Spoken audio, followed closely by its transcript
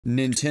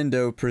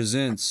Nintendo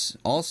presents,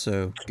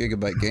 also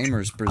Gigabyte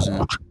Gamers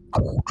present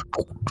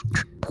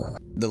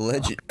The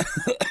Legend.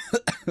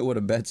 What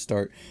a bad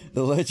start.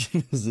 The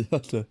Legend of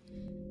Zelda.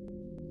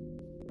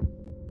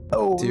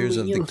 Oh, Tears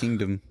of the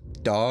Kingdom.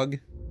 Dog.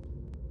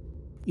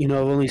 You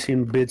know, I've only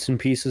seen bits and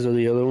pieces of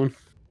the other one.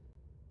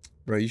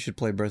 Bro, you should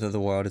play Breath of the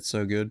Wild. It's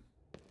so good.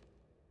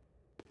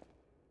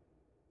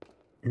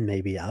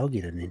 Maybe I'll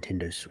get a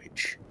Nintendo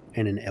Switch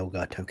and an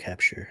Elgato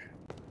Capture.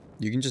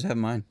 You can just have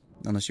mine,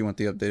 unless you want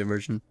the updated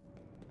version.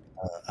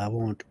 I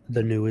want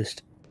the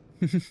newest.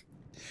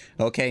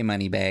 Okay,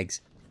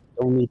 moneybags.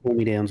 Only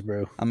hand-me-downs,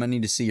 bro. I'm gonna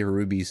need to see your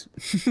rubies.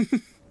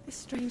 This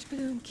strange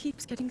bloom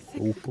keeps getting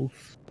thicker.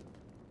 Opals.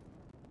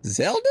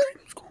 Zelda?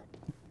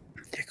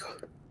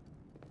 Thicker.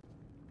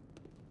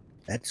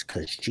 That's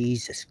because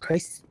Jesus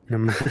Christ.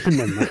 Never mind.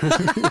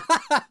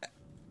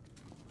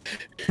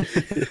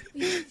 We've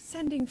been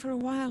ascending for a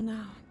while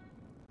now.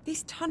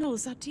 These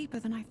tunnels are deeper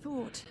than I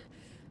thought.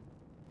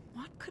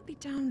 What could be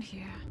down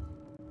here?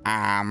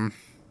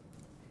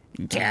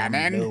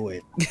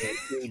 Cannon?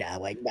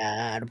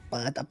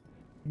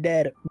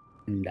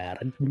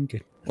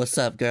 What's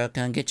up, girl?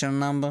 Can I get your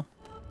number?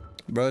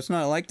 Bro, it's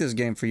not like this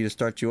game for you to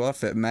start you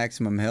off at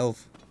maximum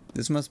health.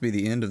 This must be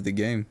the end of the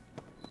game.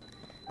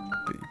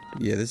 But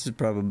yeah, this is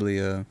probably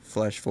a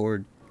flash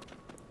forward.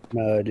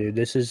 No, dude,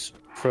 this is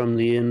from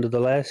the end of the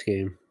last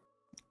game.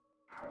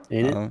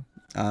 Ain't it?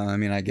 I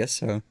mean, I guess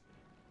so.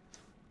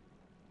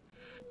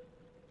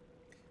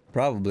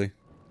 Probably.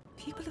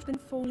 People have been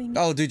falling.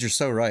 Oh, dude, you're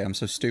so right. I'm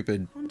so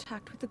stupid.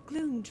 Contact with the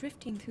gloom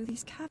drifting through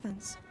these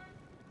caverns.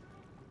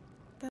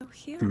 Though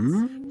here it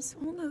seems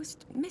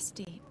almost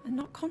misty and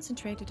not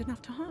concentrated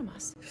enough to harm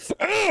us.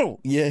 Oh!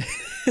 Yeah.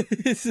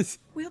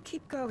 We'll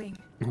keep going.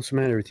 What's the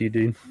matter with you,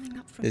 dude? Coming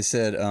up from It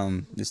said,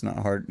 it's not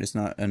hard, it's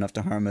not enough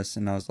to harm us,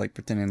 and I was like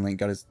pretending Link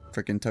got his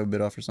freaking toe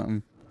bit off or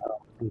something.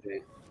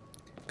 Okay.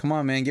 Come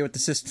on, man, get with the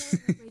system.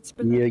 rates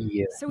below,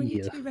 Yeah. so we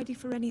need to be ready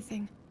for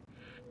anything.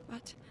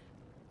 But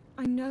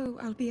I know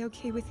I'll be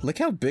okay with you. Look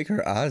how big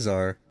her eyes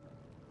are.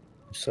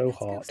 So Let's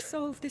go hot.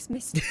 solve this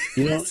mystery.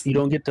 You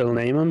don't get to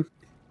name them.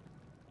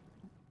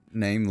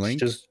 Name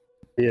Link? It's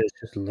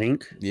just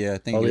Link. Yeah, I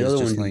think All it the is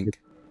other just ones Link.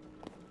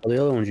 All the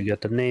other ones you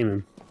got to name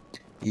him.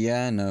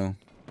 Yeah, I know.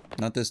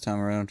 Not this time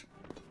around.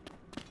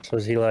 So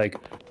is he like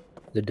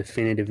the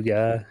definitive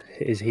guy?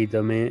 Is he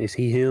the man? Is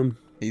he him?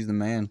 He's the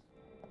man.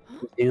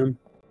 Him?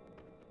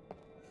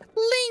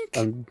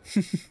 Link!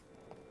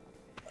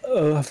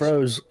 Oh, I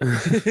froze.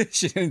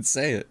 She didn't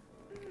say it.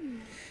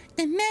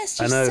 The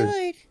Master I know.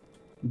 Sword!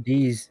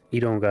 You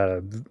don't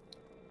gotta.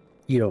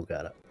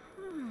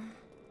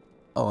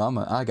 Oh,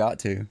 I got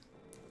to.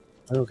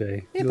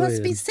 Okay. It go must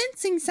ahead. be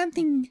sensing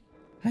something.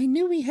 I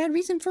knew we had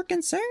reason for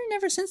concern.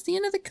 Ever since the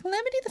end of the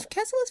calamity, the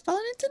castle has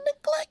fallen into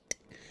neglect.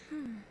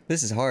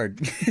 This is hard.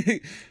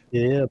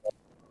 Yeah.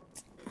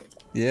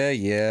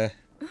 Yeah.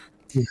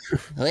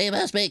 We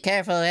must be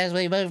careful as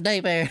we move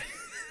deeper.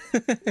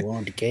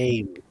 On the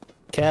game.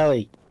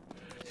 Callie.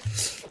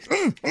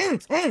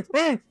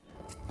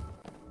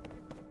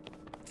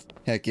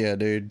 Heck yeah,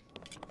 dude.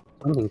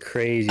 Something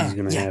crazy is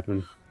gonna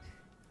happen.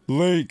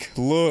 Link,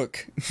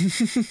 look.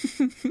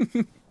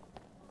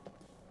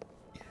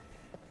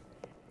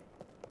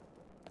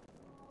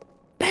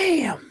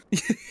 Bam!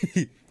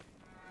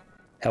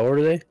 How old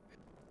are they?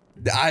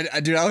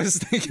 Dude, I was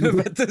thinking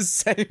about the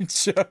same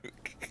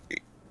joke.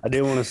 I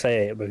didn't want to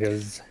say it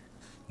because,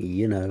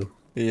 you know.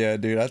 Yeah,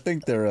 dude, I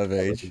think they're of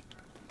age.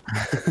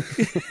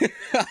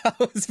 I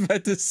was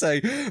about to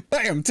say,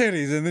 bam,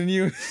 titties, and then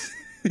you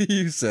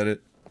you said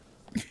it.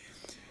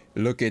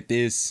 Look at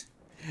this.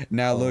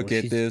 Now look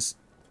at this.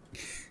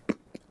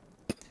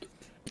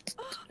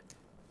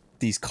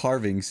 These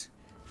carvings.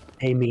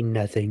 They mean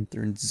nothing.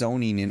 They're in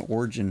zoning and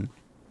origin.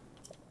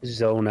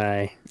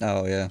 Zonai.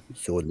 Oh, yeah.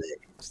 Zonai.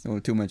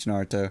 Still too much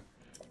Naruto.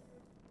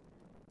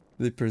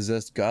 They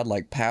possess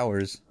godlike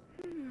powers.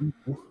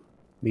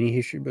 Many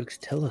history books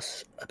tell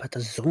us about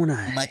the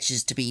Zonai. Much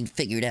is to be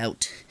figured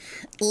out.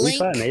 We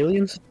fighting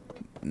aliens?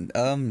 In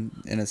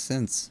a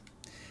sense.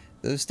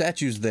 Those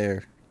statues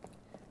there.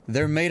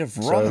 They're made of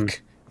rock.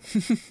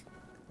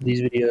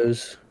 These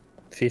videos,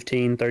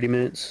 15, 30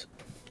 minutes.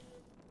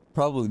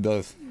 Probably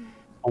both.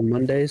 On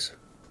Mondays.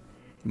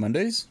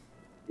 Mondays?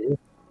 Yeah.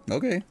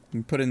 Okay.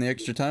 You put in the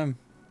extra time.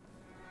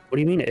 What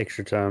do you mean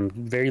extra time?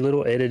 Very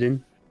little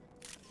editing.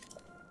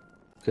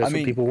 That's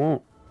what people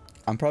want.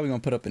 I'm probably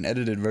going to put up an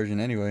edited version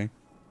anyway.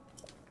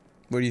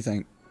 What do you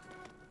think?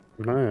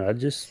 No, I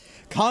just...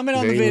 Comment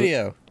on the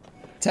video.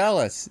 Tell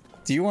us.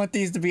 Do you want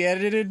these to be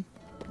edited?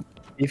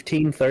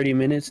 15, 30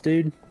 minutes,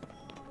 dude.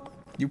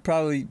 You're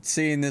probably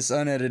seeing this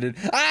unedited.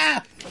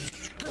 Ah!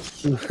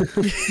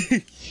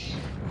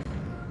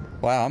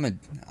 Wow,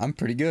 I'm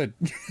pretty good.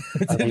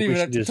 I didn't even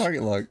have to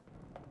target lock.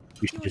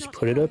 We should just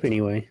put it up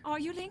anyway. Are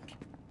you, Link?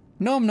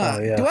 No, I'm not.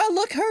 Oh, yeah. Do I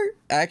look hurt?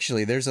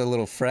 Actually, there's a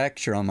little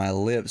fracture on my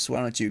lips. Why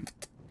don't you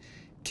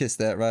kiss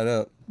that right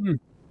up?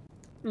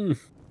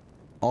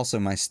 Also,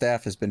 my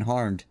staff has been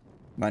harmed.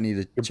 Might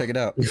need to check it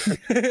out.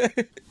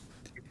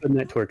 Putting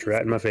that torch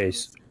right in my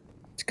face.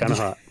 It's kind of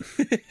hot.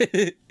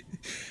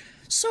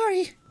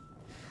 Sorry.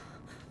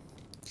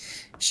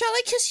 Shall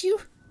I kiss you?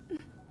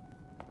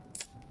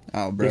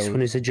 Oh, bro. This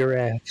one is a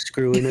giraffe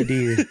screwing a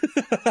deer.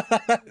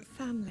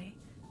 Family.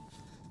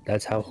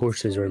 That's how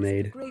horses are The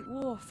made. Great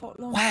War fought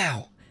long.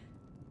 Wow.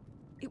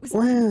 It was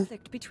Wow. a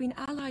conflict between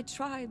allied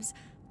tribes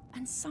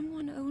and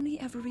someone only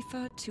ever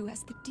referred to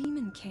as the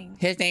Demon King.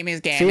 His name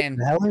is Finn Ganon.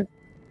 Balor?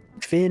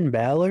 Finn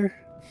Balor?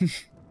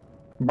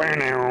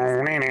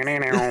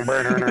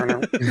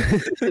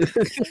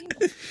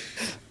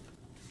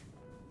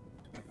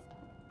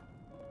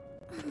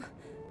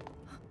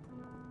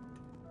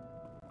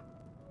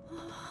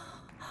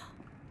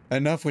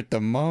 Enough with the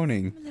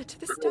moaning. Similar to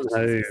the statues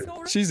No. we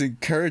saw, She's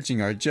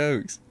encouraging our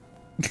jokes.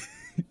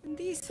 and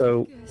these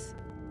So- figures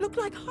look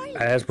like I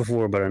Highlanders. asked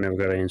before, but I never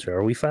got an answer.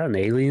 Are we fighting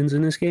aliens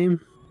in this game?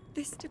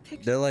 This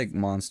depiction They're like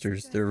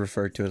monsters. They're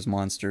referred to as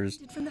monsters.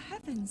 descended from the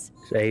heavens.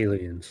 It's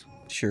aliens.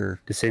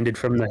 Sure. Descended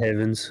from the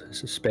heavens,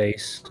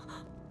 space.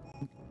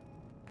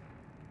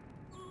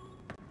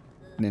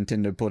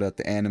 Nintendo pulled out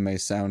the anime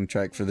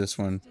soundtrack for this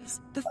one.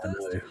 The first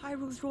know. of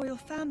Hyrule's royal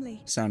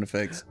family Sound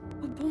effects.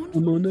 were born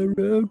I'm on the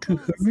road to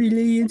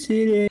Hyrulean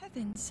City.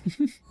 heavens.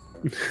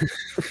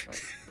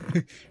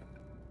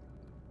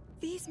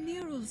 These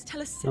murals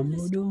tell a I'm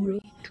similar on the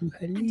road story.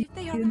 to And if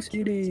they are Hyrulean accurate,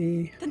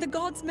 City. then the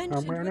gods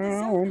mentioned I'm were the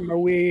on Zelda. my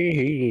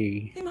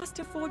way. They must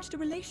have forged a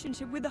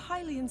relationship with the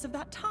Hylians of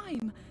that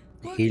time.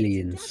 working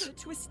Hylians. together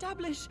to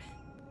establish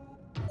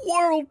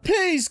World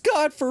peace,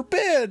 God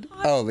forbid!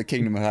 Oh, the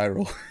Kingdom of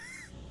Hyrule.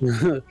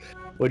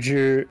 What's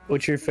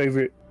your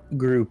favorite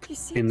group he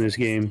seems in this to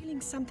be game?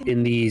 stealing something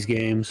In these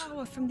games?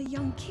 power from the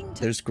young king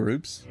to There's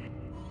groups?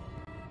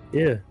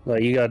 Yeah,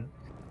 like you got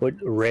what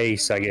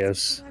race? I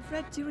guess that I've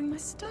read during my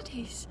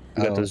studies.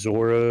 you got Oh. the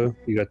Zora.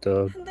 You got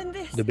And then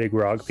this. the big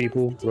rock shows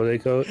people. the What are they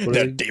called? What are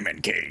The they? Demon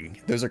King.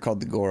 Those are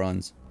called the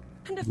Gorons.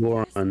 And a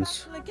Gorons.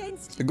 fierce battle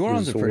against The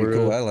Gorons are pretty Zora.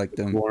 cool. I like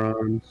them.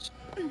 Gorons.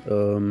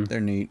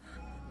 They're neat.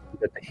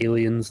 You got the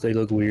Hylians. They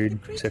look weird,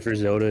 except for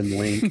Zelda and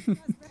Link.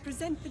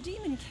 represent the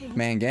demon king.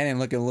 Man, Ganon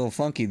looking a little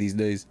funky these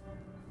days.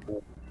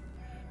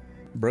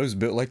 Bro's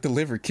built like the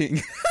Liver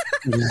King.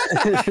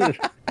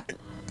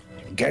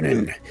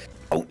 Ganon,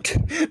 out.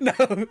 No.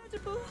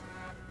 Incredible.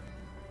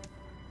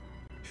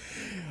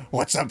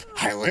 What's up,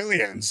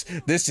 Hylians?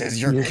 This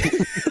is your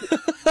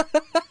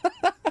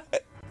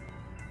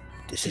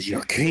This is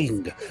your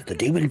king, the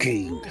Demon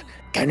King.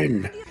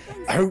 Ganon, The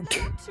events out.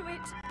 led up to it.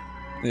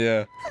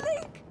 Yeah.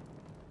 Link,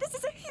 this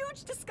is a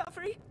huge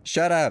discovery.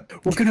 Shut up.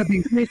 We're gonna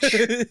be rich.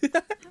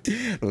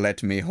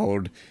 Let me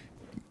hold.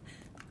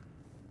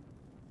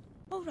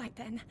 All right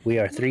then. We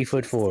are Now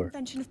 3'4". this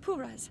Invention of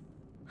Pura's.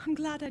 I'm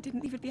glad I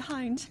didn't leave it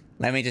behind.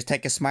 Let me just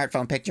take a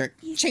smartphone picture.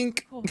 Easy,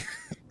 Chink. of course.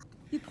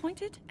 You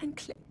point it and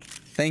click.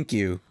 Thank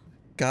you.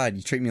 God,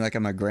 you treat me like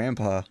I'm a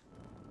grandpa.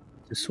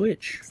 The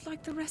Switch. It's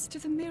like the rest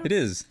of the mirror. It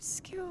is.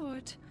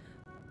 Obscured.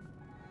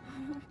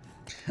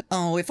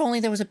 Oh, if only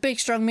there was a big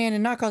strong man to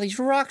knock all these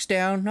rocks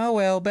down. Oh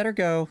well, better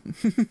go.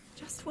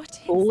 Just what is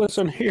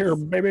Listen here,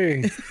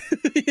 baby.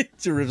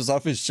 He rips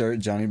off his shirt,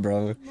 Johnny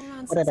Bravo.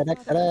 Moran's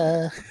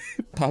father.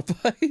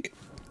 Popeye.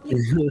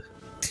 Let's keep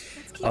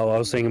Oh, I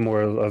was thinking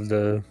more of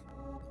the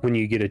when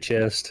you get a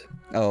chest.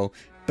 Oh.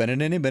 Oh,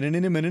 Maybe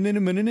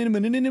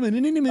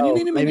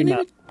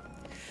not.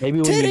 Maybe when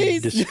you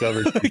Titties!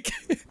 discover.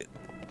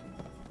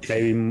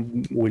 Maybe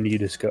when you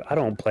discover. I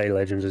don't play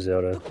Legends of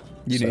Zelda.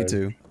 You need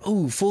so- to.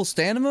 Oh, full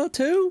stamina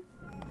too?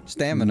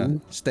 Stamina.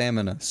 Mhm.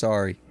 Stamina.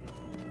 Sorry.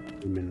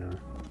 I mean,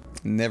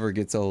 Never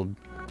gets old.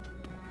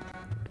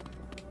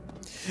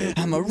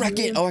 I'm a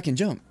rockin'. Oh, I can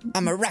jump.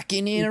 I'm a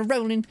rockin' and a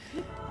rollin'.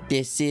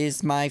 This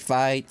is my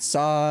fight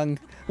song.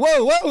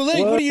 Whoa, whoa,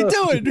 Link, what are you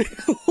doing?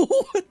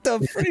 What the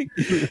freak?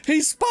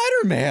 He's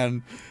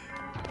Spider-Man.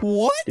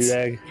 What? dude,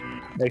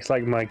 that acts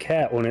like my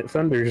cat when it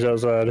thunders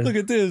outside. Look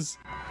at this.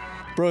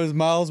 Bro, it's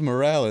Miles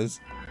Morales.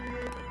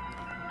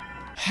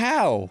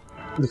 How?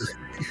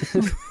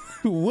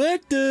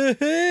 What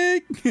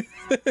the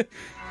heck?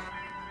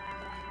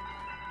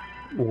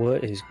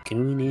 What is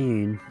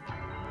going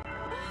on?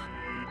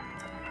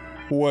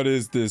 What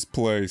is this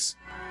place?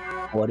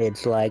 What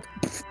it's like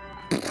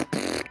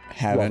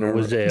Having walking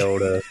with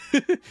Zelda.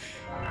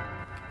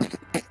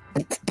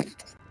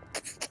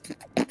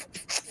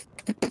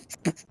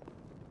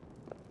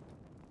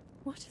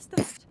 What is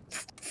that?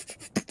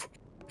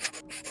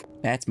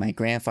 That's my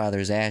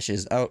grandfather's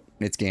ashes. Oh,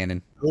 it's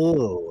Ganon.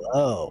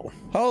 Oh.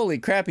 Holy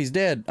crap, he's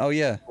dead. Oh,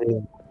 yeah.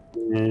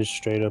 It's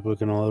straight up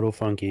looking a little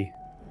funky.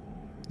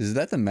 Is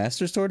that the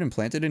Master Sword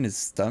implanted in his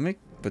stomach?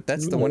 But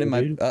that's the one in No,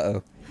 my... dude.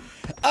 Uh-oh.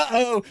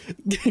 Uh-oh!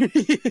 There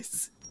he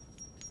is.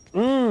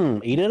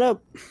 Eat it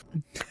up.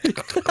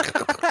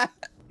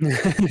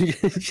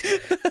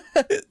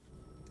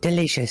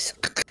 Delicious.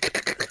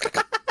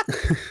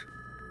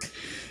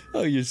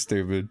 Oh, you're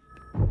stupid.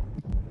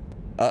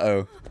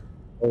 Uh-oh.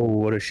 Oh,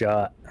 what a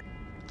shot.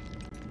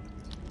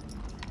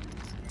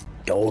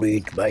 Don't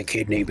eat my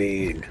kidney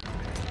bean.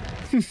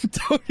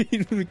 Don't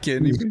eat the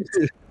kidney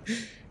beans.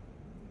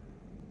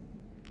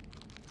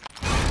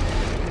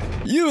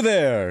 You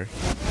there!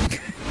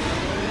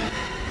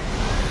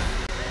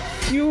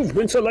 You've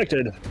been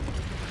selected.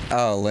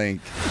 Oh,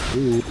 Link.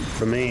 Ooh,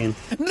 for me.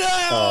 No!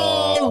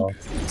 Oh,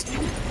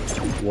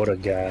 what a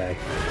guy.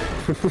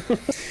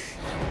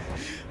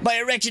 My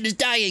erection is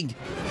dying!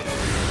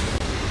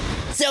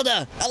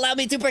 Zelda, allow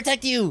me to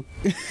protect you!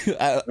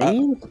 I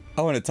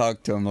want to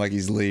talk to him like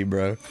he's Lee,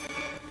 bro.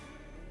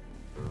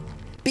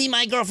 Be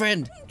my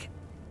girlfriend!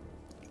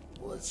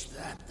 Was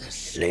that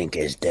the Link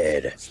is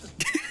dead.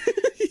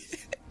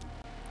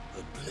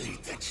 The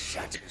blade that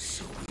shatters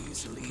so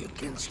easily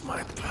against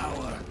my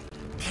power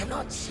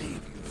cannot save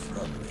you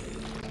from me.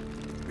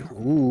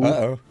 Ooh,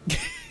 Uh-oh.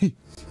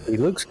 he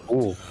looks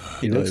cool.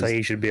 He looks does. like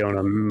he should be on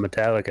a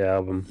Metallica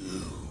album.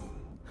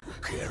 Who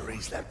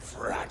carries that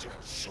fragile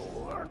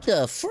sword?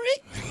 The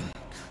freak?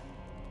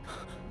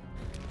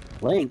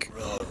 Link,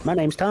 my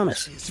name's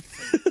Thomas.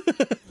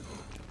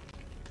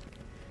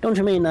 Don't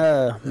you mean,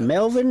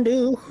 Melvin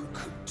do?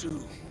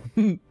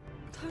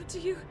 How do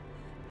you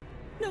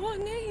know our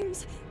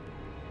names?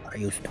 Are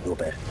you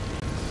stupid?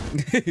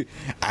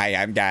 I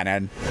am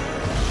Ganon.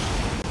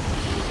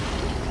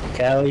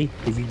 Callie,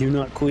 if you do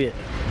not quit,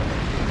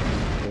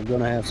 we're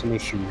gonna have some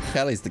issues.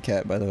 Callie's the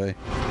cat, by the way.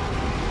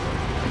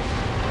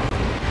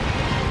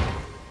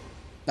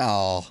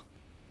 Oh,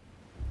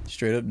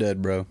 straight up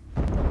dead, bro.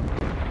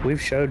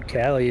 We've showed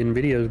Callie in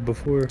videos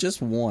before,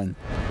 Just one.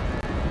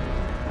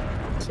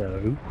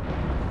 so...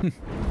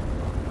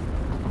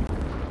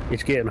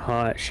 It's getting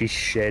hot. She's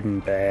shedding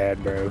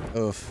bad, bro.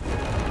 Oof.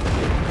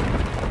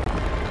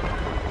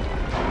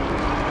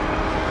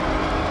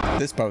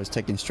 This part was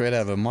taken straight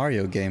out of a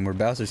Mario game where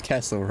Bowser's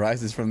castle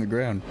rises from the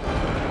ground.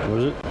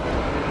 Was it?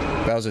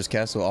 Bowser's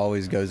castle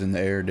always goes in the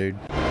air, dude.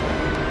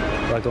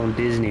 Like on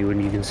Disney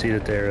when you can see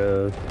that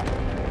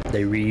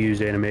they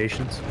reuse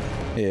animations.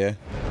 Yeah.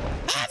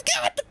 I've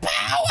got the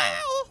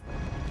power!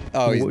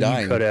 Oh, he's What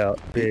dying. You cut out.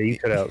 Yeah, you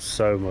cut out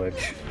so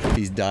much.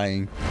 He's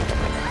dying.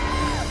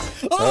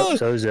 Oh,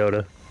 so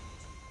Zelda.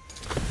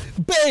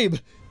 Babe!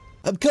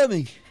 I'm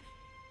coming!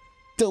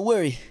 Don't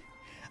worry.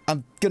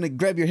 I'm gonna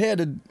grab your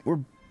hand and we're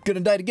gonna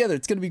die together.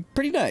 It's gonna be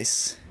pretty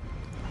nice.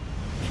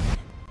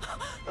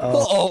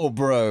 Oh,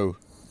 bro.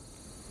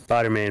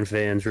 Spider-Man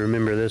fans,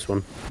 remember this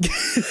one.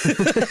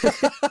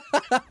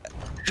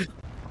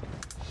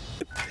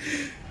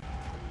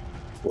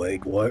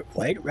 Wait, what?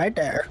 Wait, right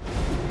there.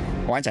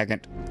 1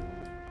 second.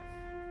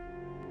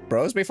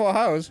 Bros before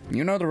hoes.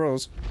 You know the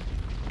rules.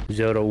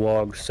 Zelda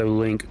walked so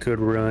Link could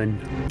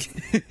run.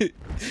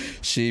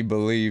 She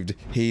believed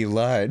he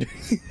lied.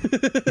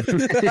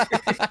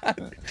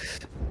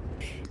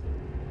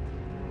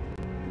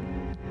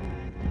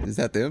 Is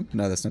that them?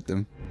 No, that's not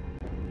them.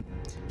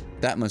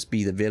 That must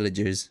be the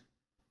villagers.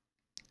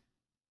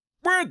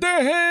 What the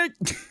heck?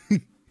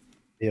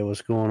 Yeah,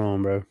 what's going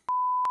on, bro?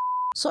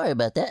 Sorry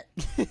about that.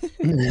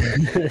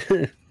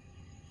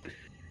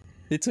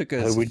 It took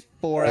us Hope we-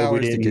 4 hope we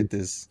hours to didn't- get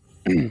this.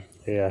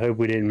 Yeah, I hope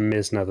we didn't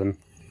miss nothing.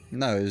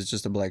 No, it was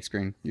just a black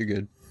screen. You're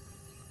good.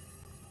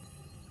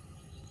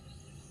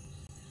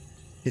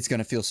 It's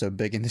gonna feel so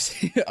big in this.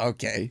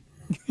 Okay.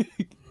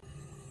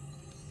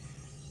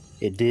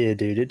 It did,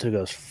 dude. It took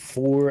us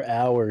 4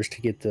 hours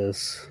to get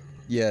this.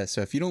 Yeah,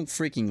 so if you don't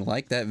freaking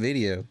like that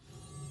video,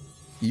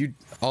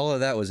 all of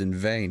that was in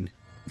vain.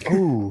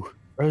 Ooh,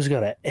 bro's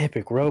got an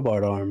epic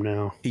robot arm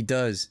now. He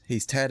does.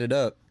 He's tatted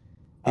up.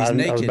 He's I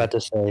naked. was about to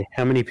say,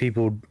 how many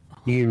people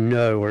you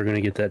know are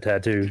gonna get that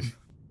tattoo?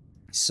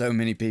 So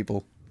many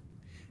people.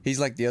 He's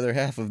like the other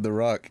half of The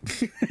Rock.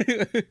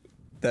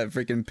 That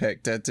freaking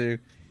peck tattoo.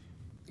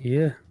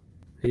 Yeah,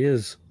 he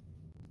is.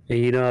 And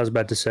you know, I was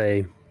about to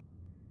say,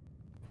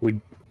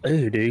 ooh,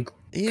 dude,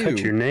 Ew. cut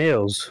your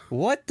nails.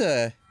 What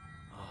the?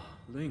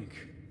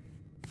 Link,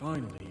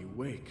 finally you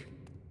wake.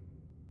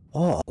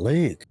 Oh,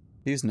 Link.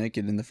 He was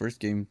naked in the first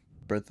game,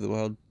 Breath of the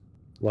Wild.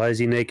 Why is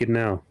he naked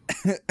now?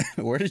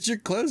 Where did your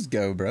clothes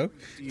go, bro?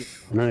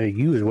 No,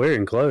 you was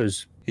wearing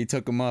clothes. He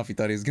took them off. He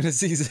thought he was gonna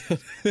see Zelda.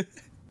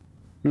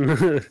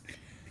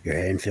 Your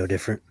hand feel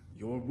different.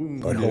 Your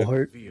wound Butthole is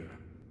hurt? severe.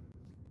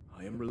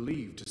 I am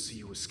relieved to see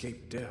you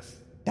escape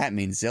death. That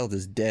means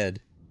Zelda's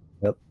dead.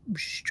 Yep,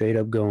 straight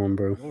up going,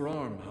 bro. Your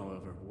arm,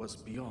 however, was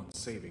beyond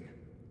saving.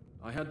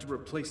 I had to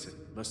replace it,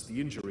 lest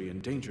the injury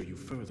endanger you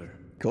further.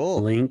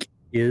 Cool. Link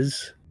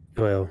is,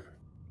 well,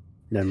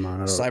 never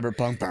mind.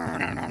 Cyberpunk.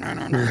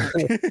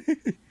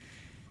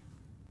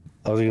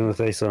 I was gonna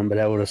say something, but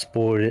that would have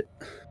spoiled it.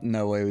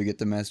 No way we get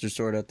the Master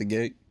Sword out the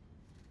gate.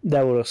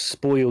 That would have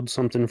spoiled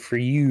something for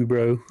you,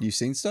 bro. You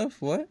seen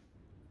stuff? What?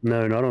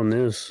 No, not on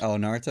this. Oh,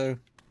 Naruto?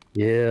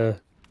 Yeah,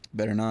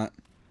 Better not.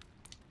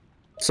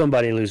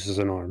 somebody loses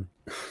an arm.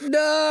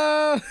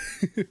 No!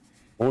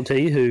 Won't tell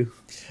you who.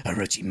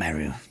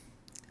 Orochimaru.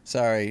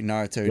 Sorry,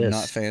 Naruto Yes.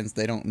 not fans.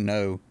 They don't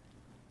know.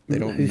 They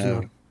don't Who's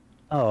know. not?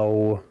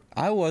 Oh,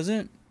 I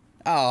wasn't.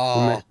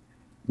 Oh,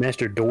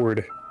 Master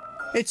Dord.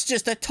 it's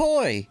just a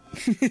toy.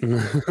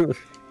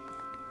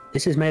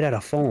 This is made out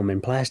of foam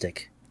and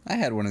plastic. I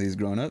had one of these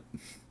growing up.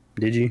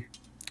 Did you?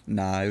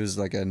 Nah, it was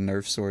like a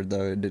Nerf sword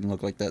though. It didn't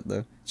look like that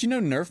though. Did you know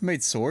Nerf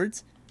made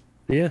swords?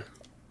 Yeah.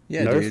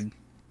 Yeah, Nerf? dude.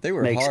 They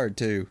were Makes hard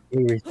too.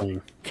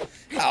 everything.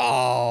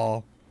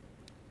 Oh,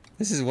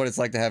 this is what it's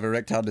like to have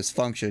erectile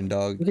dysfunction,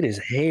 dog. Look at his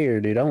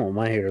hair, dude. I want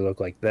my hair to look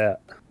like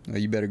that. Well,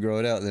 you better grow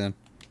it out then.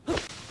 All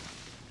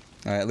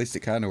right, at least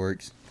it kind of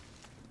works.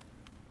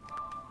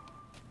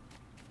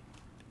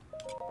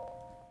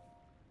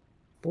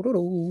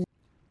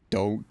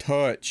 Don't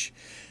touch.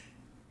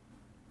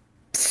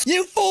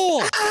 You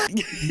fool!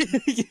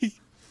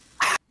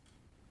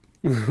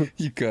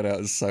 You cut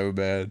out so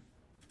bad.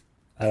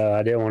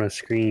 I didn't want to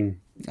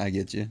scream. I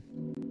get you.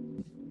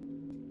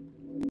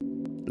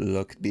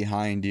 Look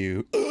behind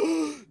you.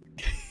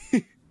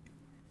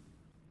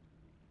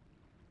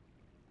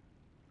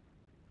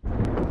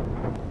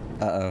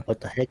 Uh-oh. What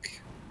the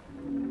heck?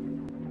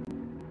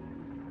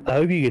 I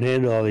hope you can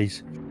handle all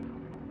these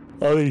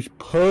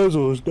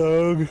puzzles,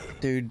 dog.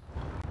 Dude,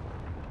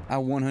 I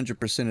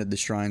 100%ed the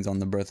shrines on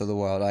the Breath of the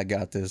Wild. I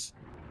got this.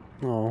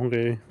 Oh,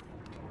 okay.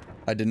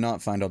 I did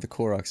not find all the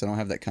Koroks. I don't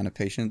have that kind of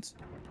patience.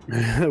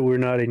 We're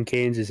not in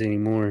Kansas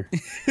anymore.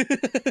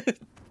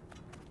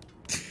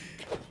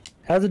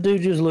 How the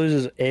dude just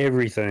loses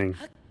everything?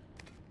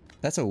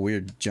 That's a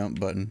weird jump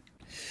button.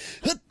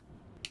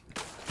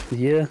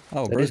 Yeah.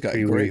 Oh, that bro's is got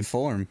pretty great weird.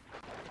 form.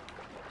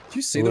 Did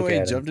you see the Look way he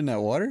at him. jumped in that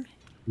water?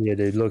 Yeah,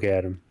 dude. Look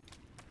at him.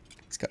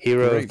 He's got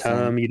Hero of great form.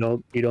 time. You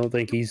don't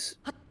think he's?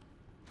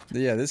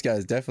 Yeah, this guy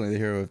is definitely the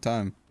hero of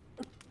time.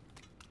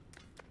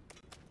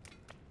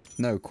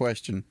 No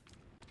question.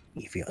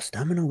 If your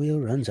stamina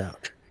wheel runs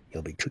out,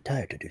 you'll be too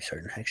tired to do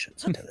certain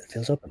actions until it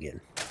fills up again.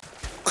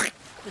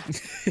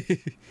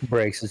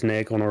 Breaks his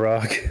neck on a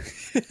rock.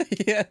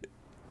 Yeah.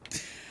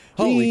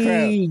 Holy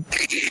crap. Whee!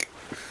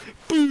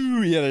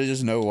 Boo! Yeah, there's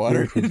just no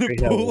water in the Straight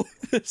pool.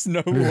 There's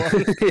no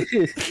water.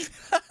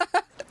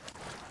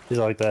 It's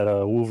like that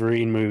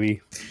Wolverine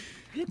movie.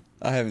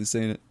 I haven't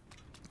seen it.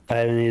 I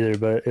haven't either,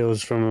 but it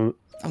was from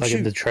like in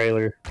shoot. the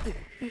trailer.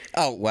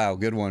 Oh, wow.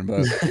 Good one,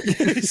 bud.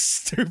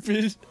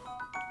 Stupid.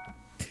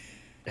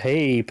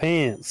 Hey,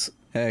 pants.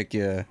 Heck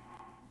yeah.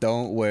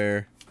 Don't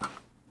wear.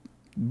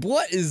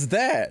 What is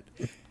that?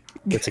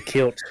 It's a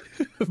kilt.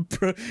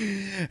 Bro.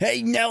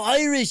 Hey, now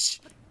Irish.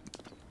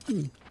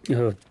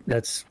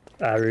 That's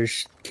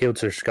Irish.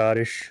 Kilts are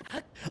Scottish.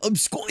 I'm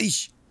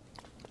Scottish.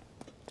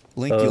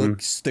 Link, you Um,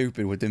 look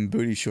stupid with them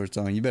booty shorts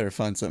on. You better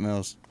find something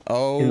else. In the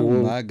Oh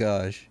world. my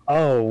gosh.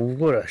 Oh,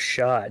 what a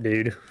shot,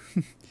 dude.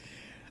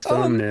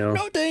 Thumbnail.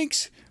 No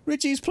thanks.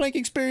 Richie's plank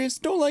experience.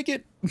 Don't like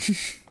it.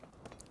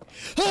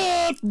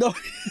 Ah, no.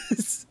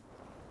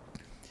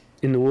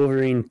 In the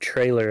Wolverine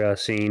trailer I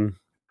seen,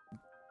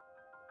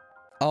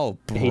 Oh,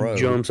 he bro.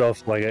 jumps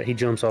off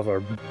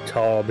a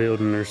tall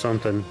building or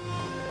something. And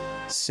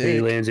he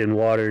Sick. lands in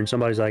water, and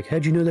somebody's like,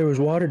 "How'd you know there was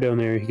water down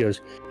there?" He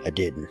goes, "I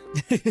didn't."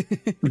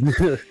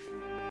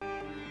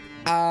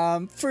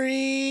 I'm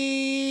free.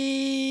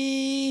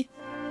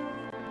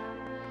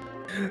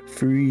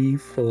 Free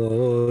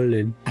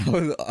falling.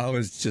 I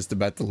was just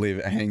about to leave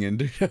it hanging,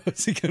 dude. I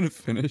wasn't gonna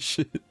finish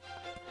it.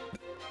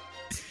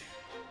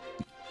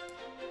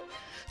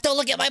 Don't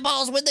look at my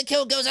balls when the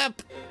kill goes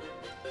up.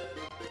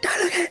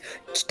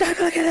 Stop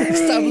looking at me.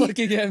 Stop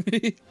looking at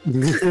me.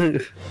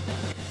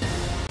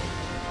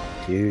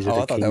 Tears of Oh,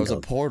 the I thought that was a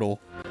Kingdom. portal.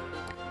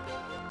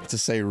 To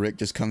say Rick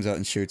just comes out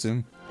and shoots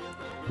him.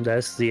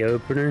 That's the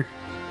opener.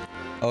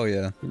 Oh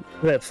yeah.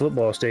 That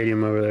football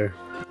stadium over there.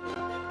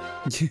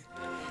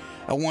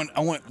 I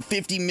want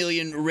 50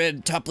 million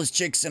red topless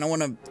chicks, and I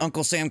want an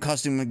Uncle Sam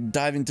costume to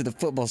dive into the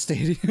football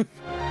stadium.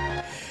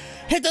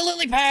 Hit the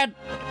lily pad.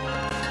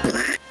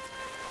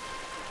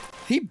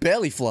 He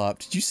belly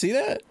flopped. Did you see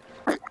that?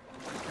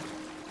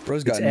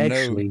 Bro's got It's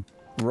actually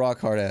no rock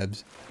hard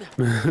abs.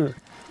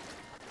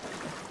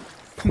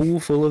 pool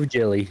full of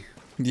jelly.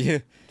 Yeah.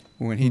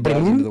 When he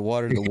dives into the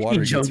water He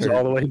gets jumps hurt.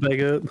 all the way back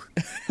up.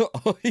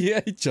 Oh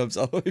yeah, he jumps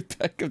all the way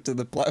back up to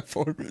the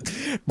platform.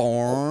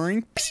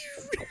 Boing.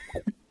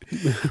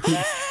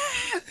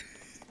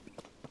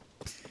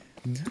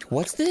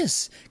 What's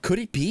this? Could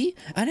it be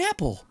an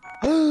apple?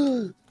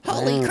 Holy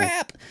Oh.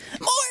 crap.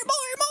 More.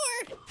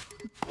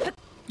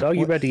 Dog,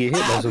 you about to get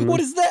hit by something. What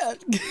is that?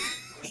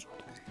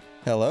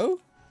 Hello?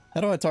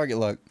 How do I target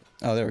lock?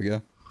 Oh, there we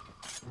go.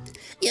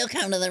 You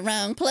come to the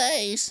wrong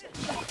place.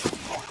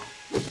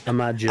 I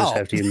might just Oh.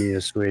 have to give me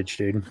a switch,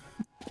 dude.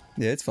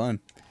 Yeah, it's fun.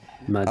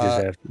 Might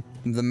just have to.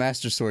 The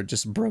Master Sword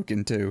just broke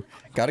in two.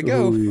 Gotta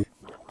go. Ooh.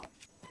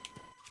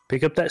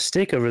 Pick up that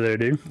stick over there,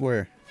 dude.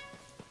 Where?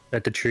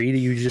 At the tree that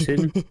you just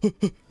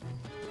hit.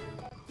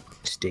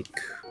 Stick.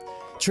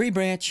 Tree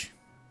branch.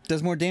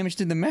 Does more damage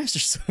than the Master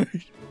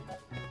Sword.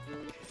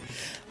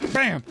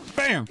 Bam!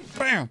 Bam!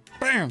 Bam!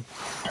 Bam!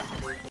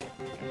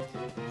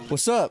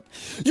 What's up?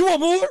 You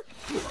want more?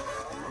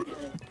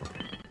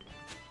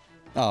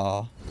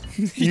 Aw.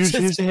 He Use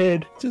his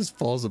head. just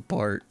falls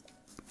apart.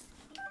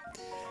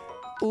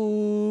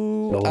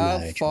 Ooh, So I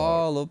nice,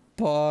 fall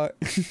apart.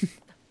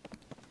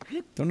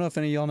 Don't know if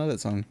any of y'all know that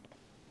song.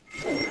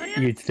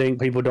 You'd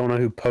think people don't know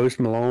who Post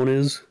Malone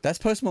is? That's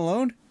Post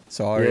Malone?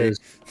 Sorry. Yes.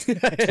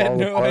 I had Fall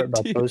no Apart by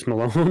idea. Post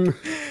Malone.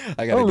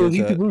 I I don't know gotta if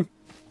you get that. people, I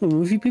don't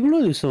know if you people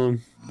know this song.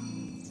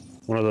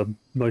 One of the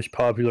most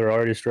popular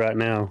artists right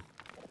now.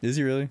 Is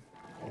he really?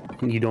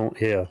 You don't,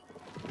 yeah.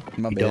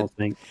 My You bad. don't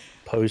think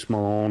Post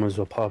Malone is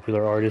a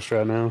popular artist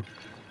right now?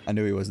 I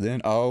knew he was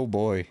then. Oh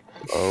boy.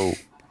 Oh.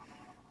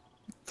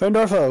 Friend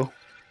or foe?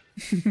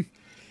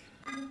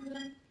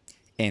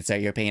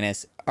 Insert your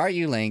penis. Are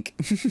you Link?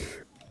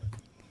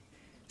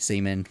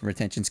 Semen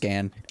retention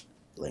scan.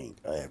 Link,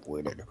 I have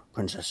waited.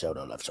 Princess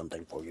Zelda left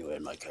something for you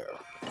in my care.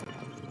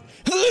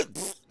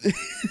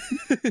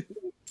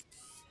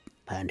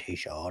 Panty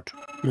shot.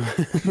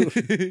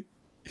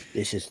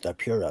 This is the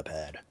Pura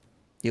pad.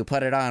 You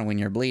put it on when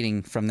you're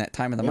bleeding from that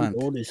time of the month.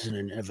 Oh, this is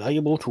an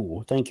invaluable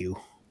tool. Thank you.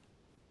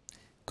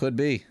 Could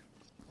be.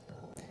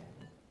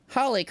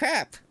 Holy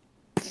crap!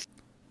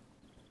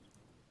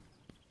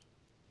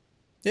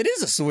 It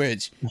is a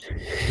switch.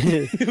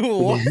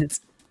 What?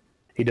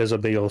 He does a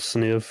big old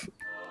sniff.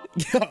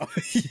 Oh,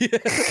 yeah.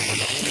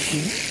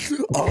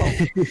 Oh,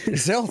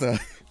 Zelda.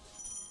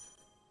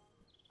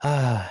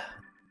 Ah,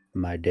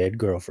 my dead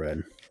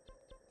girlfriend.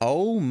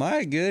 Oh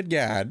my good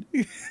God.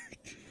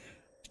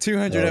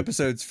 200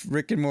 episodes,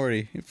 Rick and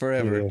Morty,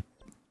 forever. Yeah.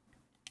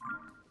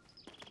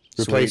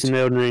 Replacing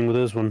Elden Ring with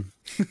this one.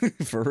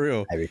 For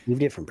real. I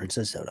received it from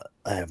Princess Zelda.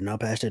 I have now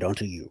passed it on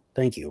to you.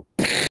 Thank you.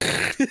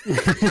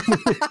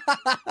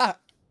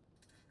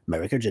 My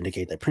records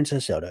indicate that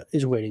Princess Zelda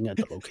is waiting at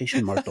the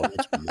location marked on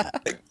its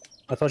map.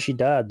 I thought she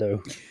died,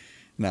 though.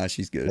 Nah,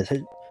 she's good.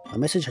 A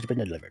message has been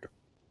delivered.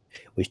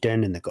 We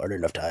stand in the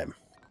Garden of Time.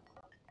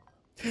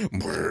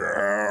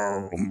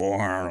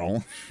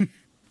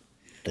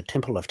 The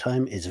Temple of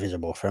Time is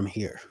visible from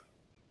here.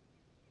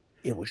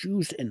 It was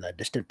used in the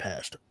distant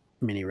past.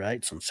 Many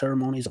rites and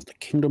ceremonies of the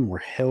kingdom were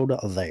held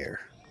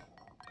there.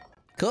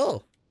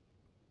 Cool.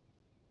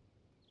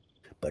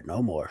 But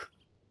no more.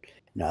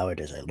 Now it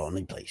is a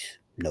lonely place.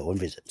 No one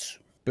visits.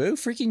 Boo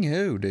freaking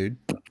who, dude?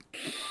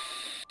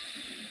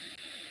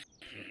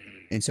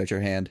 Insert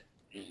your hand.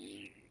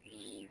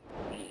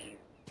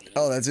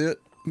 Oh, that's it?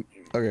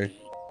 Okay.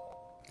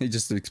 He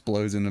just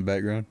explodes in the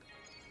background.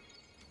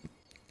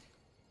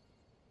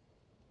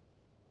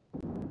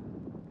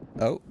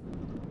 Oh.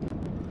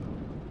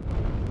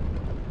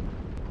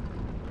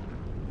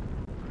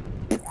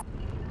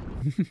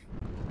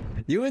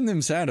 You and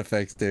them sound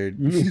effects,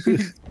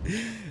 dude.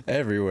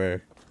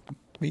 Everywhere.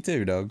 Me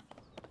too, dog.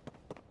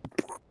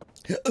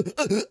 I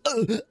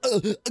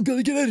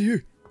gotta get out of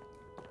here.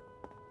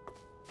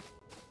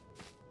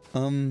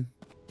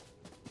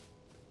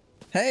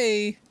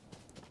 Hey,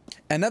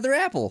 another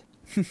apple.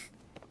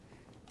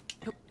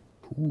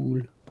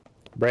 Cool.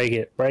 Break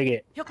it. Break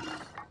it.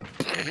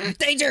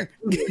 Danger!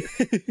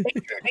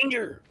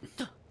 Danger!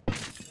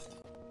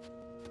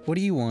 What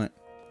do you want?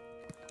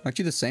 Aren't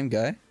you the same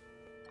guy?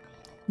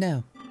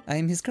 No, I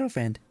am his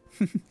girlfriend.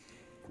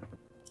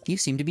 You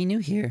seem to be new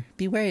here.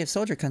 Be wary of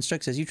soldier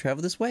constructs as you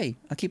travel this way.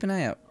 I'll keep an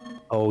eye out.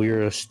 Oh,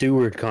 you're a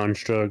steward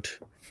construct.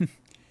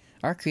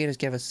 Our creators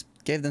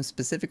gave them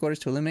specific orders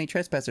to eliminate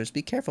trespassers.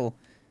 Be careful.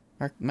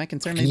 My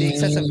concern may be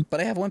excessive,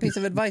 but I have one piece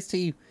of advice to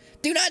you.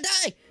 Do not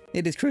die!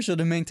 It is crucial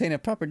to maintain a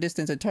proper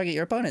distance and target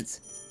your opponents.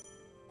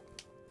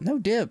 No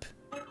dip.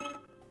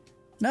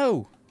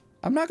 No,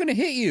 I'm not gonna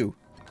hit you.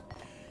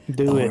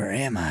 Do it. Or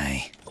am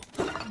I?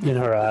 And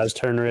her eyes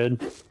turn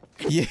red.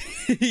 Yeah,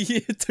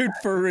 yeah, dude,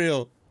 for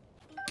real.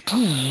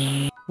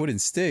 Wooden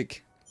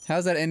stick.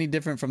 How's that any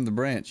different from the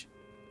branch?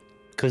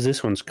 Because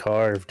this one's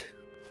carved.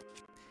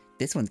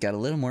 This one's got a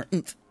little more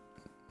oomph.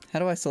 How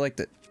do I select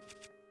it?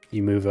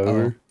 You move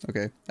over. Oh,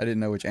 okay. I didn't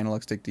know which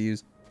analog stick to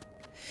use.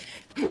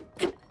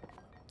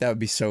 That would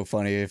be so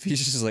funny if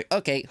he's just like,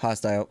 okay,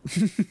 hostile.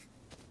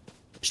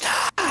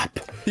 Stop!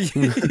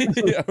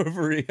 Yeah,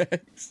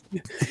 overreacts.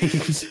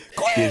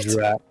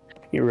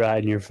 You're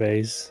right in your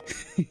face.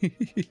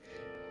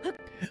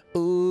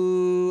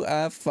 Ooh,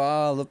 I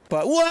fall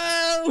apart.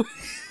 Whoa!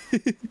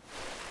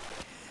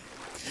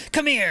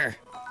 Come here!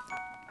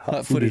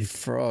 Hot-footed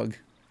frog.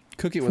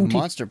 Cook it with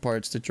monster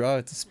parts to draw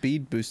out the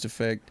speed boost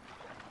effect.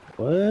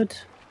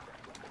 What?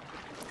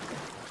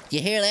 You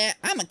hear that?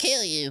 I'ma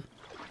kill you.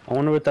 I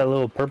wonder what that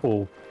little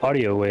purple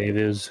audio wave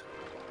is.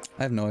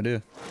 I have no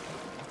idea.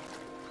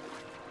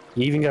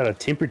 You even got a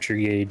temperature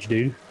gauge,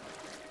 dude.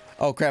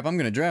 Oh crap, I'm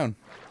gonna drown.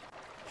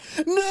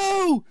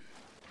 No!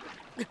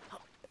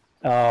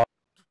 Oh.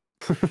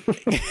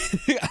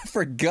 I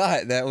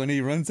forgot that when he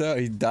runs out,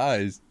 he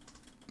dies.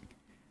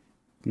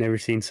 Never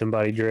seen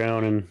somebody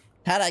drown in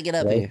How'd I get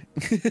up here?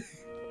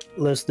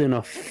 less than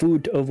a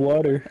foot of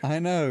water. I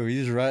know,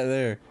 he's right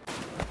there.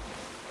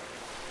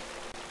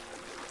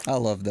 I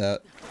love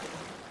that.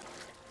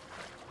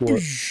 What?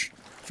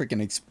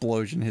 Freaking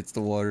explosion hits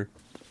the water.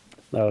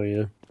 Oh,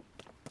 yeah.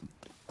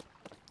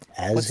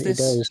 As What's it this?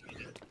 does.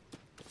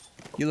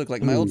 You look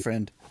like my old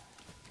friend.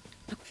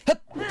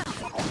 Hup.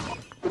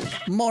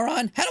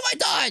 Moron! How do I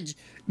dodge?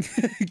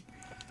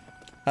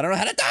 I don't know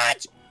how to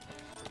dodge!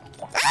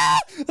 Ah!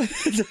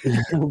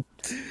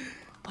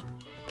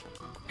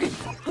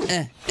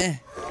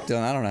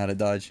 Dylan, I don't know how to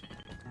dodge.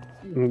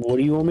 What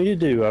do you want me to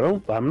do?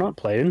 I'm not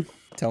playing.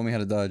 Tell me how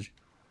to dodge.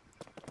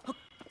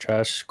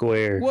 Try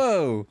square.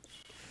 Whoa!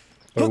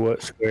 Or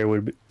what square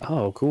would be?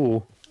 Oh,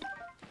 cool.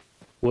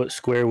 What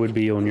square would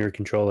be on your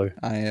controller?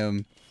 I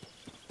am.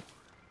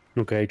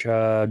 Okay,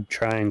 try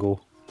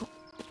triangle.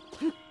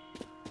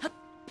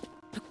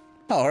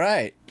 All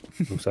right.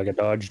 Looks like a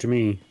dodge to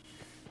me.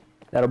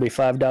 That'll be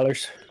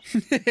 $5.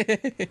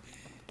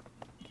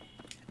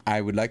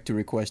 I would like to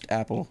request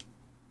apple.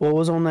 What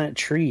was on that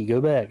tree?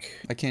 Go back.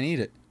 I can't eat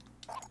it.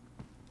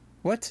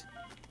 What?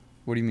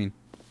 What do you mean?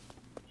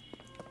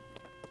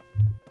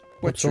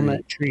 What's on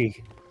that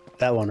tree?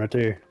 That one right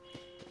there.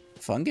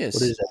 Fungus.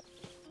 What is that?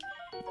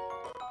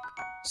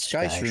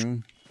 Sky Sky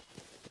shroom.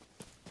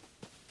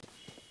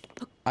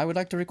 I would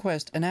like to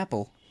request an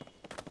apple.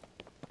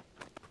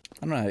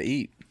 I don't know how to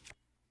eat.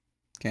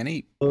 Can't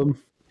eat.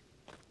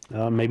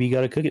 Maybe you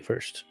gotta cook it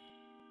first.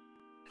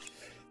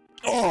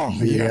 Oh,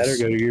 You better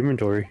go to your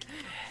inventory.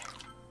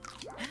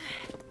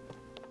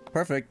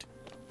 Perfect.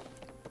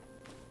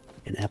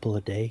 An apple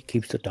a day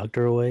keeps the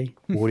doctor away.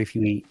 What if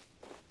you eat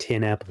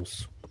 10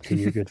 apples? Then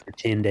you're good for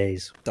 10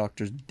 days.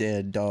 Doctor's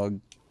dead,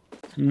 dog.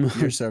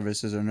 Your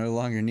services are no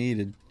longer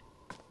needed.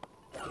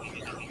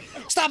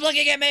 Stop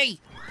looking at me!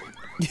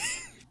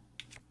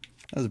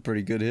 That was a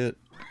pretty good hit.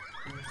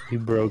 You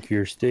broke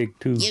your stick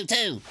too. You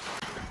too.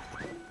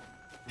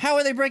 How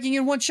are they breaking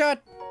in one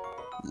shot?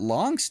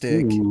 Long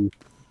stick. Ooh.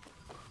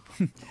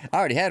 I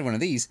already had one of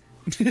these.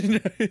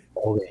 Okay.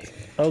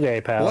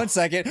 Okay, pal. 1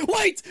 second.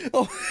 Wait!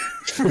 Oh,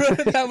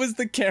 that was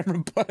the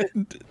camera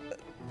button.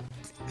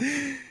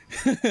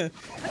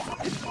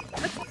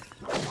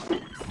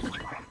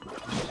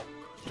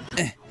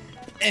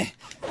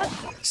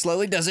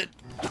 Slowly does it.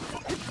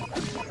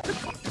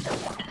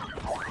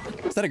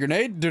 Is that a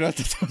grenade? Dude, I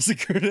thought that was a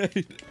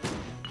grenade.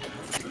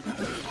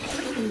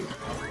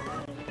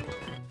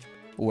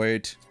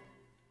 Wait.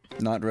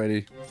 Not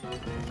ready.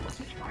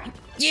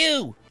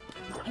 You!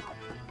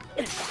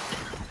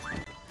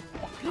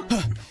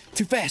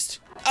 Too fast.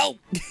 Oh!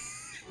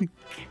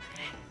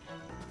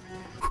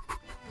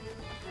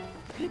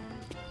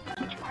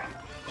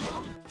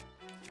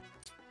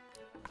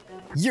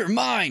 You're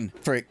mine!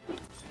 Frick.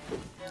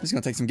 This is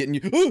gonna take some getting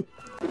you. Ooh!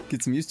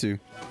 Get some used to.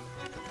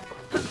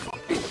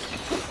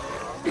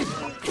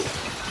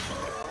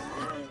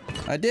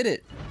 I did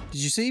it.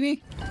 Did you see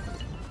me?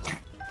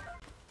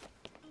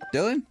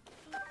 Dylan?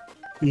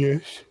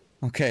 Yes.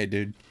 Okay,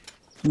 dude.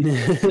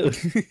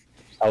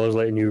 I was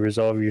letting you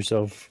resolve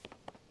yourself.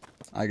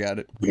 I got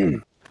it.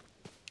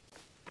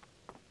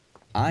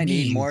 I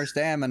need more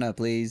stamina,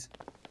 please.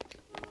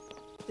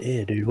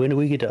 Yeah, dude. When do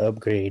we get to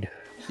upgrade?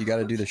 You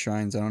gotta do the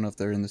shrines. I don't know if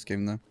they're in this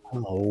game, though.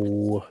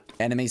 Oh,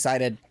 Enemy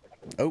sighted.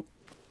 Oh.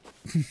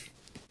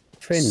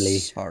 friendly.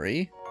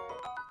 Sorry.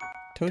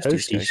 Toasty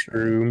Toasty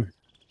shroom.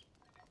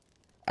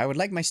 I would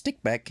like my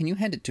stick back. Can you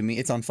hand it to me?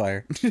 It's on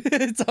fire.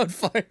 It's on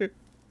fire.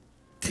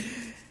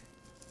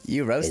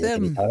 You roast Is there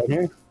any them. power in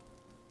here?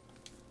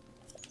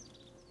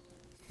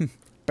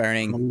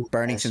 Burning.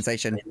 Burning Yes.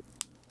 sensation.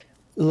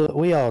 Look,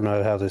 we all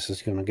know how this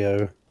is gonna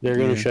go. They're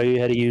gonna Yeah. show you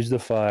how to use the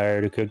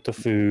fire to cook the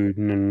food,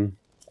 and then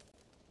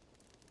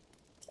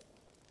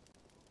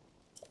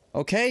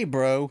Okay,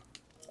 bro.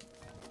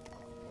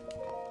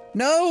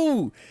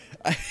 No!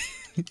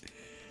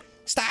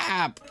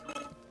 Stop!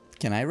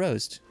 Can I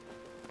roast?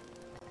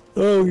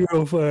 oh, you're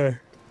on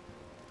fire.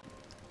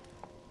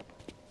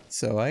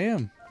 So I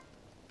am.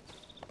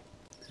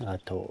 I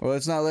told. Well,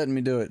 it's not letting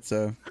me do it,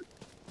 so.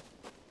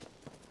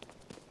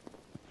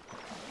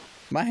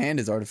 My hand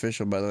is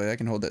artificial, by the way. I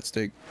can hold that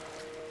stick.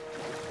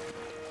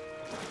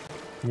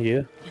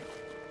 Yeah.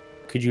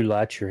 Could you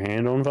light your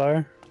hand on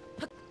fire?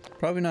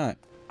 Probably not.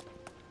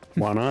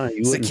 Why not?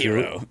 You wouldn't do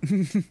it.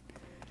 Sekiro.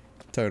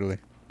 Totally.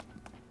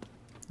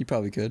 You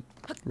probably could.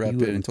 Wrap You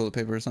it in wouldn't. toilet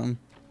paper or something.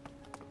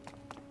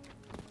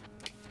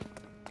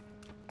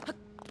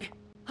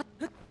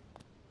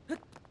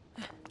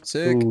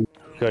 Sick. Ooh,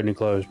 cutting it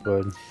close,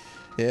 bud.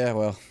 Yeah,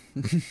 well.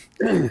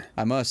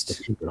 I must.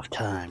 Secret of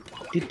time.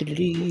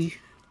 Dee-dee-dee-dee.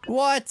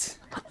 What?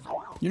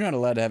 You're not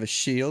allowed to have a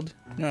shield.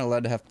 You're not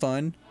allowed to have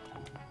fun.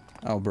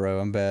 Oh, bro,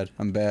 I'm bad.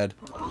 I'm bad.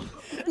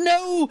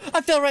 No!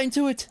 I fell right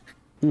into it!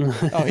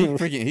 Oh,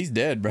 he's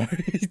dead, bro.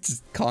 He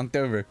just conked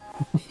over.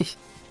 It's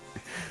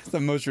the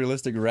most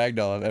realistic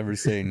ragdoll I've ever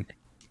seen.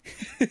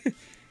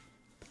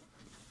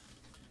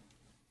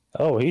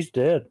 Oh, he's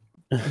dead.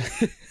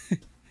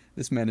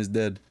 This man is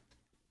dead.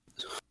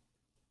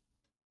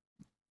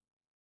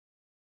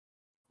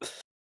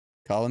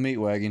 Call a meat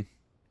wagon.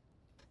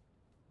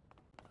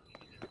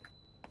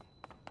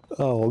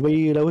 Oh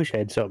man, I wish I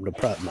had something to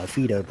prop my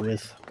feet up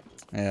with.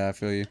 Yeah, I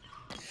feel you.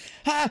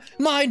 Ha!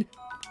 Mine!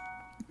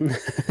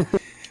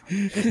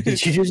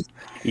 Did you just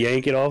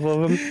yank it off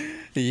of him?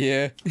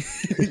 Yeah.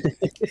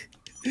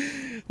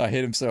 I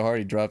hit him so hard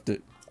he dropped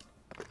it.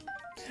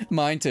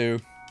 Mine too.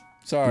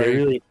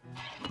 Sorry.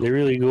 They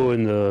really go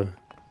in the.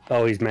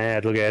 Oh, he's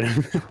mad. Look at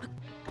him.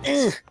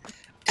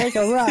 Take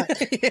a rock.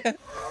 Yeah.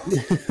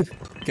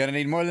 Gonna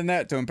need more than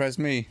that to impress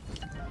me.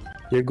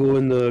 They're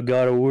going the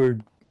God of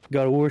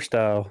War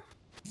style.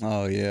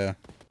 Oh yeah.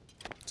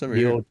 It's over The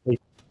here. old,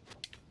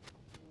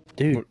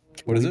 dude.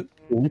 What is it?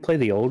 Can we play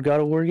the old God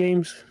of War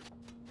games?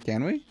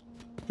 Can we?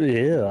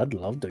 Yeah, I'd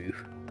love to.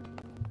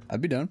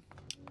 I'd be down.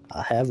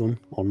 I have them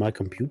on my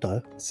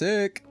computer.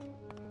 Sick.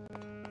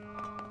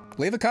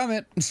 Leave a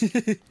comment.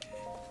 Except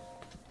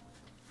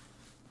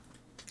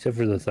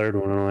for the third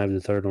one. I don't have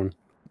the third one.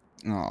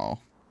 Oh.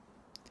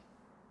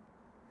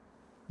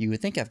 You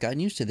would think I've gotten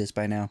used to this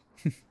by now.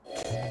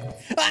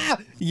 Ah!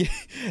 Yeah,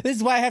 this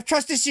is why I have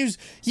trust issues,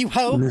 you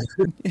hoe!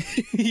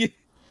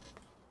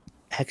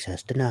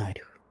 Access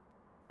denied.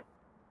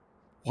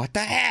 What the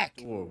heck?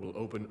 The door will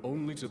open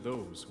only to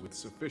those with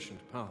sufficient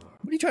power.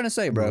 What are you trying to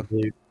say, bro?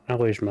 Dude, I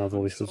wish my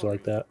voice was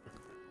like that.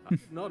 I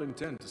did not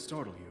intend to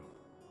startle you.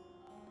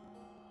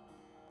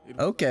 It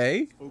was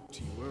Okay. I spoke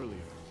to you earlier.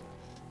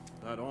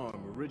 That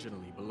arm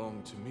originally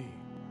belonged to me.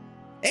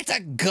 It's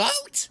a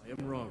goat? I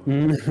am wrong.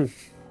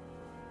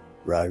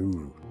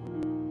 Raoul.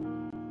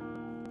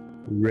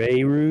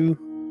 Rayru?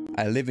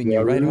 I live in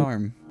your right Yaru?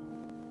 arm.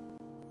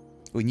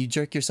 When you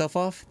jerk yourself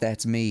off,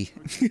 that's me.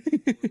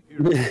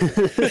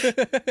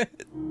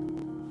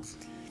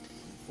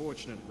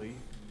 Unfortunately,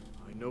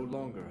 I no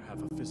longer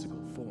have a physical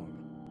form.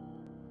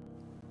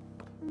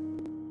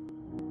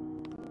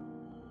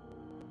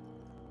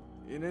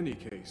 In any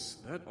case,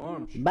 that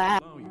arm should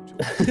allow you to.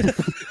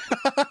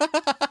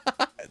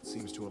 It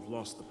seems to have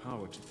lost the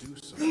power to do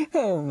so.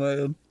 Oh,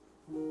 man.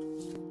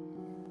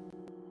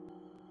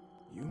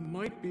 You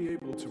might be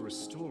able to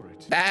restore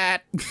it,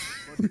 That. but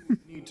you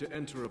would need to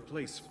enter a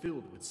place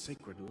filled with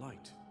sacred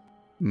light.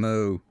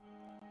 Moo.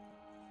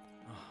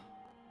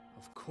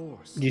 Of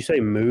course. Did you say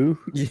moo?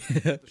 Yeah.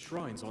 The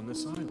shrines on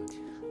this island.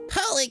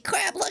 Holy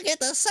crap, look at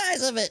the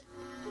size of it!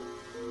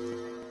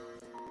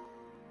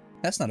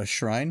 That's not a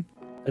shrine.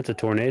 That's a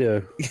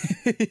tornado.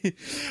 The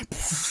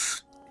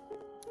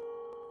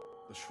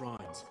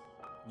shrines.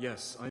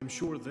 Yes, I am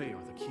sure they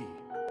are the key.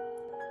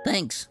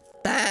 Thanks.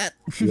 That.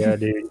 Yeah,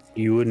 dude.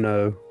 You would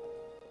know.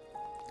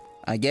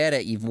 I get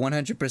it. You've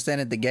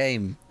 100%ed the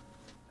game.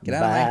 Get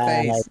out of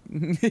my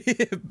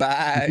face.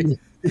 Bye.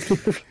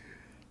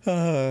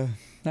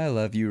 I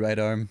love you, right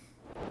arm.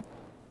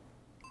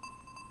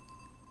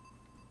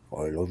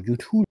 I love you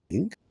too,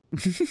 Link.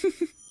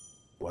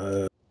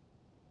 Well,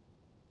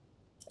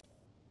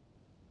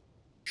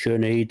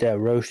 Shouldn't eat that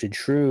roasted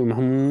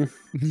shroom,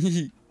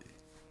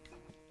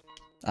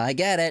 I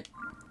get it.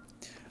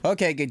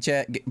 Okay, good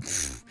chat.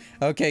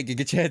 Okay,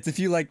 good chats. If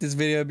you like this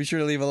video, be sure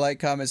to leave a like,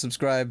 comment,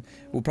 subscribe.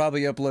 We'll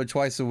probably upload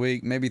twice a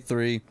week, maybe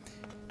 3.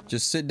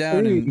 Just sit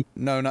down and...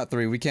 No, not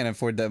 3. We can't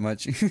afford that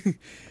much.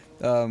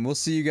 We'll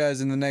see you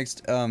guys in the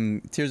next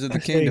Tears of the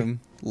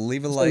Kingdom.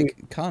 Leave a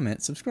like,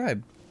 comment,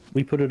 subscribe.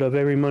 We put it up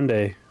every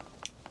Monday.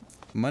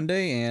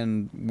 Monday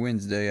and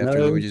Wednesday after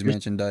No, Luigi's just-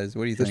 Mansion dies.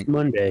 What do you Just think?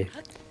 Monday.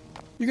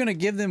 You're gonna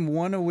give them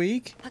one a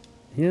week?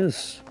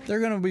 Yes. They're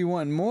gonna be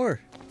wanting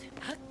more.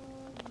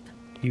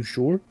 You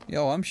sure?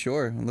 Yo, I'm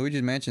sure.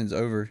 Luigi's Mansion's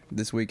over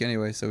this week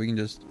anyway, so we can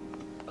just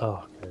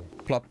Oh, okay.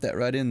 plop that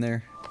right in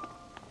there.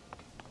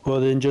 Well,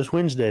 then just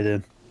Wednesday,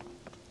 then.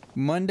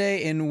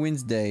 Monday and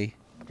Wednesday.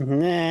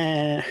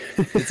 Nah.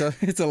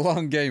 It's a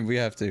long game. We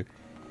have to. Okay.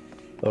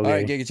 All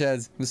right, Giga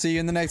Chads. We'll see you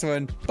in the next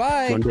one.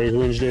 Bye. Mondays,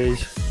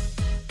 Wednesdays.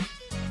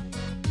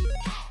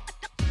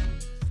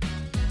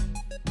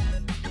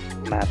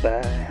 My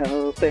bad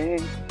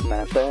helping,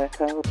 my bad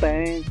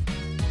helping.